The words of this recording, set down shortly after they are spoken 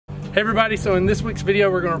Hey everybody, so in this week's video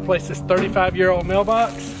we're going to replace this 35-year-old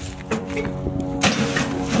mailbox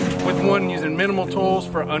with one using minimal tools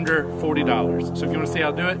for under $40. So if you want to see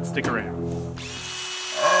how to do it, stick around.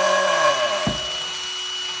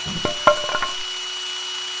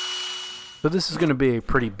 So this is going to be a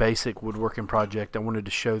pretty basic woodworking project. I wanted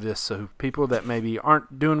to show this so people that maybe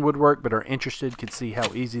aren't doing woodwork but are interested could see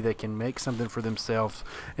how easy they can make something for themselves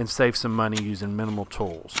and save some money using minimal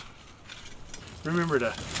tools. Remember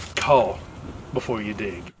to call before you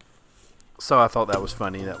dig. So I thought that was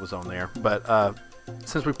funny, that was on there. But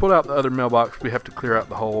since we pulled out the other mailbox, we have to clear out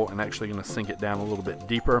the hole and actually going to sink it down a little bit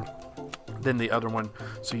deeper than the other one.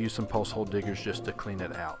 So use some post hole diggers just to clean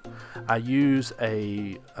it out. I use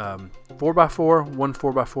a 4x4, one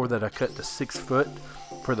 4x4 that I cut to 6 foot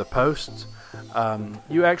for the posts.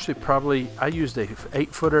 You actually I used a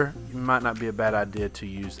 8-footer. It might not be a bad idea to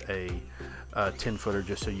use a 10-footer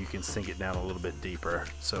just so you can sink it down a little bit deeper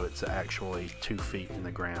so it's actually 2 feet in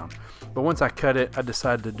the ground. But once I cut it, I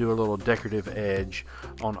decided to do a little decorative edge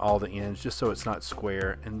on all the ends just so it's not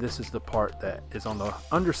square, and this is the part that is on the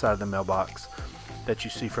underside of the mailbox that you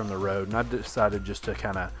see from the road, and I decided just to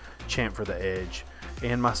kind of chamfer for the edge.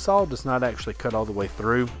 And my saw does not actually cut all the way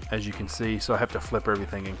through, as you can see, so I have to flip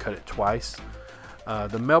everything and cut it twice.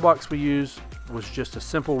 The mailbox we used was just a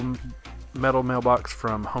simple metal mailbox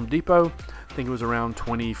from Home Depot. I think it was around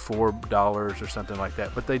 $24 or something like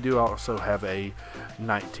that, but they do also have a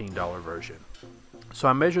 $19 version. So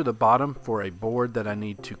I measure the bottom for a board that I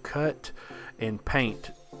need to cut and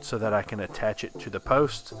paint so that I can attach it to the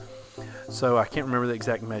post. So I can't remember the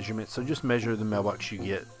exact measurement, so just measure the mailbox you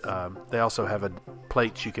get. They also have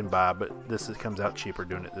plates you can buy, but comes out cheaper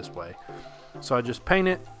doing it this way. So I just paint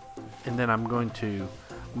it, and then I'm going to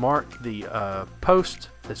mark the post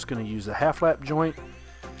that's going to use a half lap joint,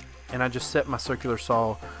 and I just set my circular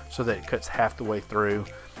saw so that it cuts half the way through,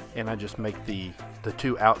 and I just make the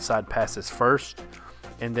 2 outside passes first,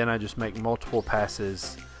 and then I just make multiple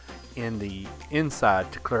passes in the inside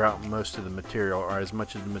to clear out most of the material, or as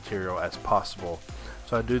much of the material as possible.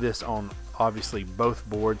 So I do this on obviously both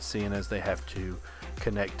boards, seeing as they have to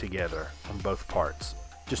connect together on both parts.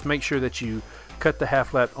 Just make sure that you cut the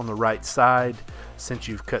half lap on the right side, since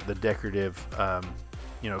you've cut the decorative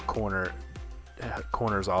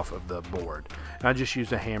corners off of the board. And I just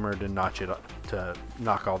used a hammer to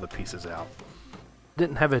knock all the pieces out.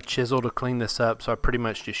 Didn't have a chisel to clean this up, so I pretty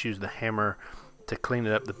much just used the hammer to clean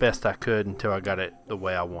it up the best I could until I got it the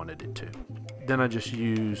way I wanted it to. Then I just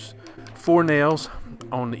use 4 nails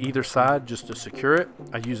on either side just to secure it.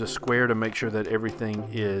 I use a square to make sure that everything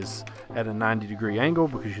is at a 90-degree angle,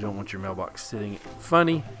 because you don't want your mailbox sitting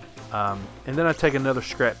funny. And then I take another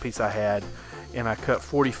scrap piece I had and I cut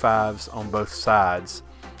 45s on both sides.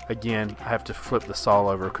 Again, I have to flip the saw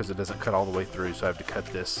over because it doesn't cut all the way through, so I have to cut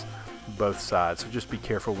this both sides. So just be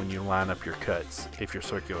careful when you line up your cuts if your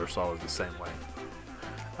circular saw is the same way.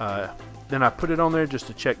 Then I put it on there just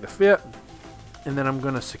to check the fit, and then I'm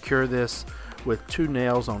going to secure this with 2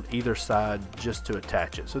 nails on either side just to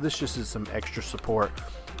attach it. So this just is some extra support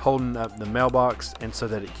holding up the mailbox, and so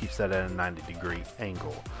that it keeps that at a 90-degree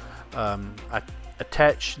angle. I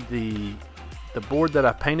attach the board that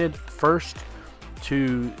I painted first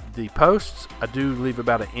to the posts. I do leave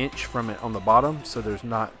about 1 inch from it on the bottom, so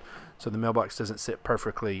the mailbox doesn't sit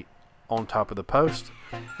perfectly on top of the post.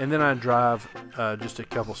 And then I drive just a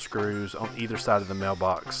couple screws on either side of the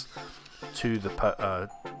mailbox to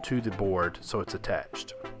the board so it's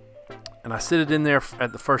attached. And I sit it in there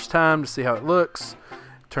at the first time to see how it looks.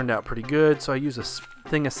 Turned out pretty good, so I use a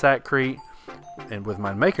thing of Sackcrete and with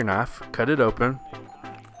my maker knife cut it open.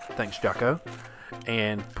 Thanks, Jocko.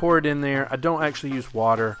 And pour it in there. I don't actually use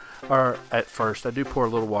water, or at first I do pour a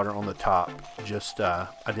little water on the top. Just I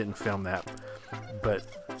didn't film that,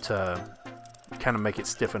 but to kind of make it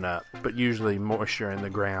stiffen up. But usually moisture in the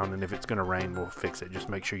ground, and if it's going to rain, we'll fix it. Just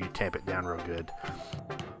make sure you tamp it down real good.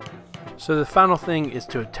 So the final thing is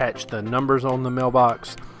to attach the numbers on the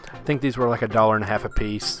mailbox. I think these were like $1.50 a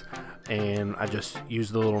piece, and I just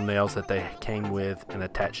used the little nails that they came with and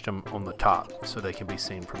attached them on the top so they can be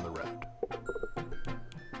seen from the road.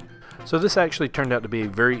 So this actually turned out to be a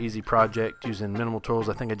very easy project using minimal tools.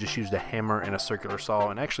 I think I just used a hammer and a circular saw,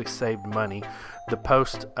 and actually saved money. The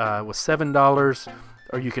post was $7,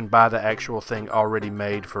 or you can buy the actual thing already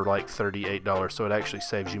made for like $38, so it actually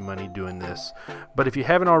saves you money doing this. But if you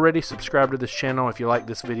haven't already, subscribe to this channel. If you like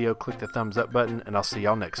this video, click the thumbs up button, and I'll see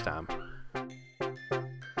y'all next time.